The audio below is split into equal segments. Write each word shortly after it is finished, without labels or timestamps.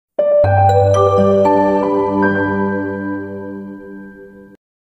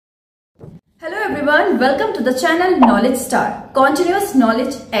welcome to the channel Knowledge Star, Continuous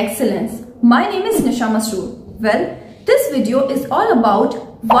Knowledge Excellence. My name is Nisha Masroor. Well, this video is all about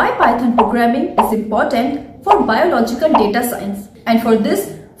why Python programming is important for biological data science. And for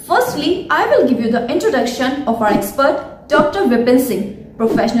this, firstly, I will give you the introduction of our expert, Dr. Vipin Singh,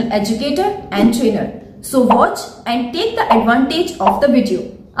 Professional Educator and Trainer. So watch and take the advantage of the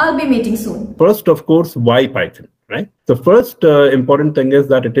video. I'll be meeting soon. First, of course, why Python? Right. The first important thing is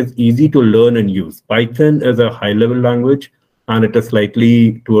that it is easy to learn and use. Python is a high-level language, and it is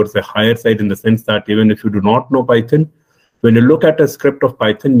slightly towards the higher side in the sense that even if you do not know Python, when you look at a script of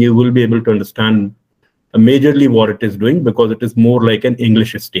Python, you will be able to understand majorly what it is doing because it is more like an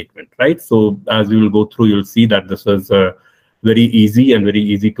English statement, right? So as we will go through, you'll see that this is very easy and very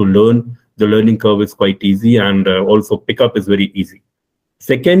easy to learn. The learning curve is quite easy, and also pickup is very easy.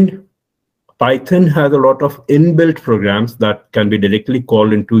 Second, Python has a lot of inbuilt programs that can be directly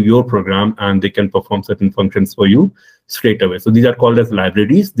called into your program, and they can perform certain functions for you straight away. So these are called as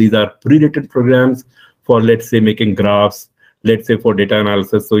libraries. These are pre-written programs for, let's say, making graphs, let's say for data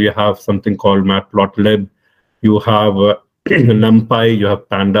analysis. So you have something called matplotlib, you have NumPy, you have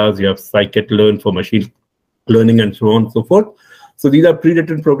pandas, you have scikit-learn for machine learning, and so on and so forth. So these are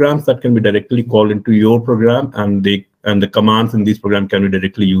pre-written programs that can be directly called into your program, and the commands in these programs can be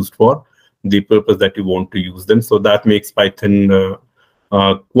directly used for the purpose that you want to use them. So that makes Python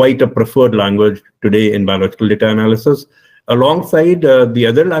quite a preferred language today in biological data analysis. Alongside the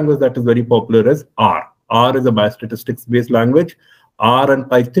other language that is very popular is R. R is a biostatistics-based language. R and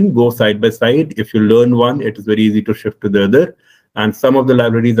Python go side by side. If you learn one, it is very easy to shift to the other. And some of the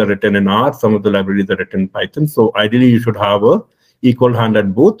libraries are written in R, some of the libraries are written in Python. So ideally, you should have a equal hand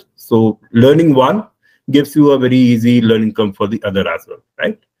at both. So learning one gives you a very easy learning curve for the other as well,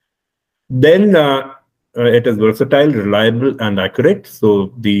 right? Then it is versatile, reliable, and accurate.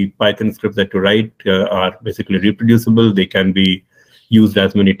 So the Python scripts that you write are basically reproducible. They can be used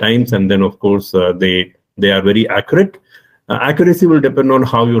as many times. And then, of course, they are very accurate. Accuracy will depend on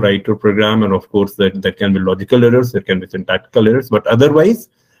how you write your program. And of course, that can be logical errors. There can be syntactical errors. But otherwise,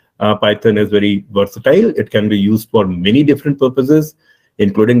 Python is very versatile. It can be used for many different purposes,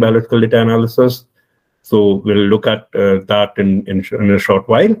 including biological data analysis. So we'll look at that in a short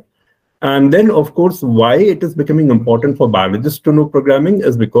while. And then, of course, why it is becoming important for biologists to know programming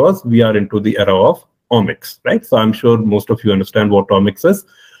is because we are into the era of omics, right? So I'm sure most of you understand what omics is.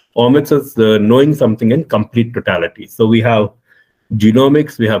 Omics is knowing something in complete totality. So we have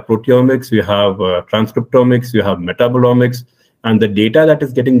genomics, we have proteomics, we have transcriptomics, we have metabolomics, and the data that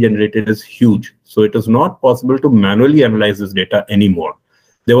is getting generated is huge. So it is not possible to manually analyze this data anymore.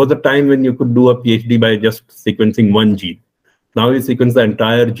 There was a time when you could do a PhD by just sequencing one gene. Now you sequence the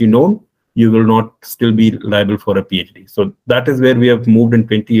entire genome, you will not still be liable for a PhD. So that is where we have moved in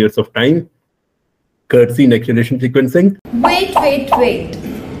 20 years of time, courtesy next generation sequencing. Wait.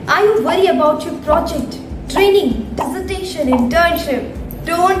 Are you worried about your project, training, dissertation, internship?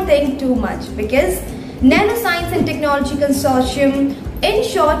 Don't think too much because Nanoscience and Technology Consortium, in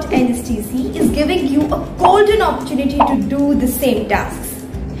short NSTC, is giving you a golden opportunity to do the same tasks.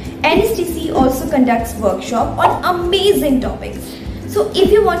 NSTC also conducts workshops on amazing topics. So if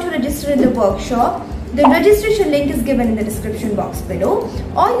you want to register in the workshop, the registration link is given in the description box below,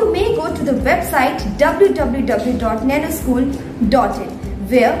 or you may go to the website www.nanoschool.in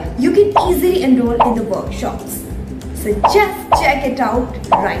where you can easily enroll in the workshops. So just check it out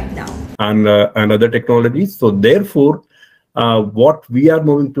right now. And other technologies. So therefore, what we are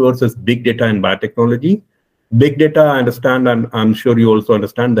moving towards is big data and biotechnology. Big data, I understand, and I'm sure you also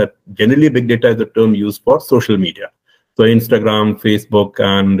understand that generally big data is a term used for social media. So Instagram, Facebook,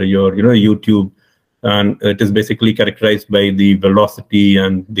 and your YouTube, and it is basically characterized by the velocity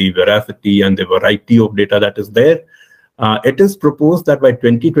and the veracity and the variety of data that is there. It is proposed that by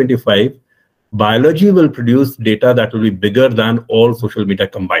 2025, biology will produce data that will be bigger than all social media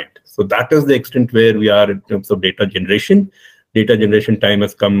combined. So that is the extent where we are in terms of data generation. Data generation time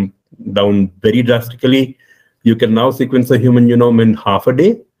has come down very drastically. You can now sequence a human genome in half a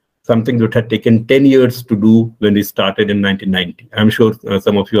day, something that had taken 10 years to do when we started in 1990. I'm sure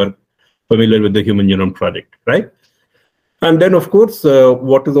some of you are familiar with the Human Genome Project, right? And then, of course,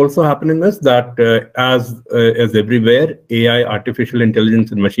 what is also happening is that as everywhere, AI, artificial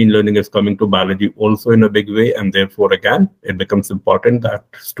intelligence, and machine learning is coming to biology also in a big way. And therefore, again, it becomes important that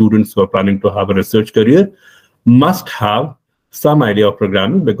students who are planning to have a research career must have some idea of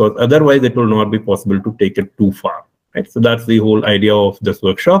programming, because otherwise it will not be possible to take it too far, right? So that's the whole idea of this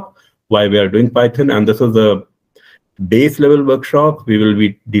workshop, why we are doing Python. And this is a base level workshop. We will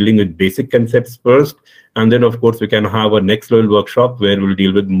be dealing with basic concepts first. And then, of course, we can have a next level workshop where we'll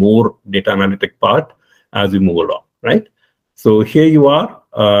deal with more data analytic part. as we move along, right? So here you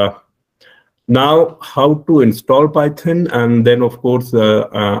are. Now, how to install Python, and then of course,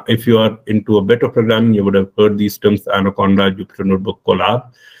 if you are into a bit of programming, you would have heard these terms: Anaconda, Jupyter Notebook,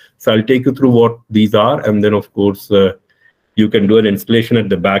 Colab. So I'll take you through what these are, and then of course, you can do an installation at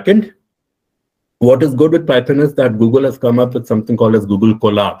the back end. What is good with Python is that Google has come up with something called as Google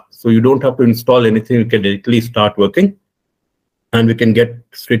Colab. So you don't have to install anything, you can directly start working, and we can get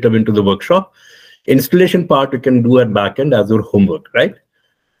straight up into the workshop. Installation part you can do at backend as your homework, right?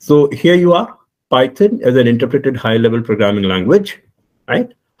 So here you are. Python is an interpreted high-level programming language,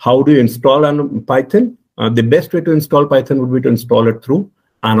 right? How do you install Python? The best way to install Python would be to install it through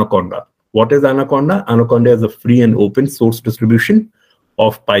Anaconda. What is Anaconda? Anaconda is a free and open source distribution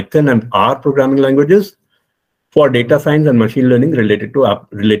of Python and R programming languages for data science and machine learning related to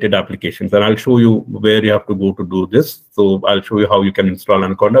related applications. And I'll show you where you have to go to do this. So I'll show you how you can install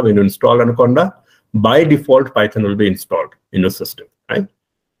Anaconda. When you install Anaconda, by default, Python will be installed in your system, right?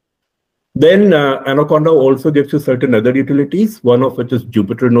 Then Anaconda also gives you certain other utilities, one of which is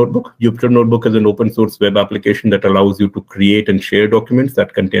Jupyter Notebook. Jupyter Notebook is an open source web application that allows you to create and share documents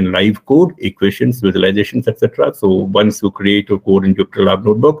that contain live code, equations, visualizations, etc. So once you create your code in Jupyter Lab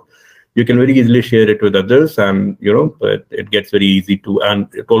Notebook, you can very easily share it with others, and it gets very easy to, and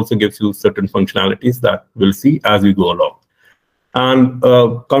it also gives you certain functionalities that we'll see as we go along. And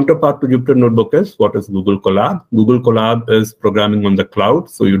counterpart to Jupyter Notebook is what is Google Colab. Google Colab is programming on the cloud,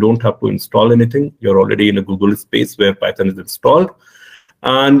 so you don't have to install anything. You're already in a Google space where Python is installed,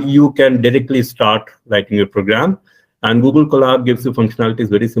 and you can directly start writing your program. And Google Colab gives you functionalities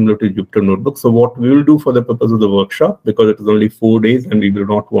very similar to Jupyter Notebook. So what we will do for the purpose of the workshop, because it is only 4 days and we will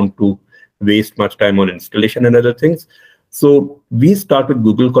not want to waste much time on installation and other things. So we start with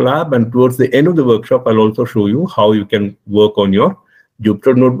Google Colab, and towards the end of the workshop, I'll also show you how you can work on your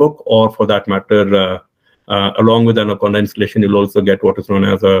Jupyter Notebook, or for that matter, along with Anaconda installation, you'll also get what is known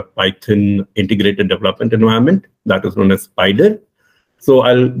as a Python integrated development environment that is known as Spider. So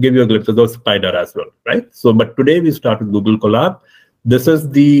I'll give you a glimpse of those Spider as well, right? So, but today we start with Google Colab. This is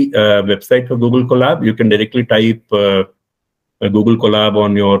the website for Google Colab. You can directly type Google Colab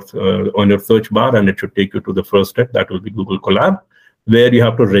on your search bar, and it should take you to the first step. That will be Google Colab, where you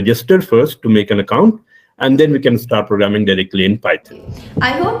have to register first to make an account, and then we can start programming directly in Python.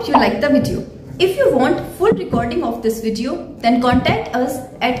 I hope you liked the video. If you want full recording of this video, then contact us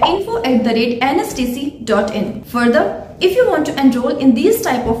at info@nstc.in. Further, if you want to enroll in these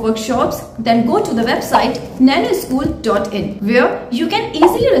type of workshops, then go to the website nanoschool.in, where you can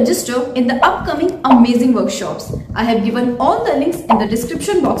easily register in the upcoming amazing workshops. I have given all the links in the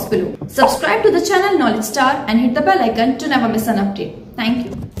description box below. Subscribe to the channel Knowledge Star and hit the bell icon to never miss an update. Thank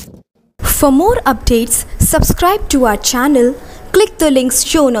you. For more updates, subscribe to our channel, click the links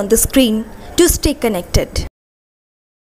shown on the screen to stay connected.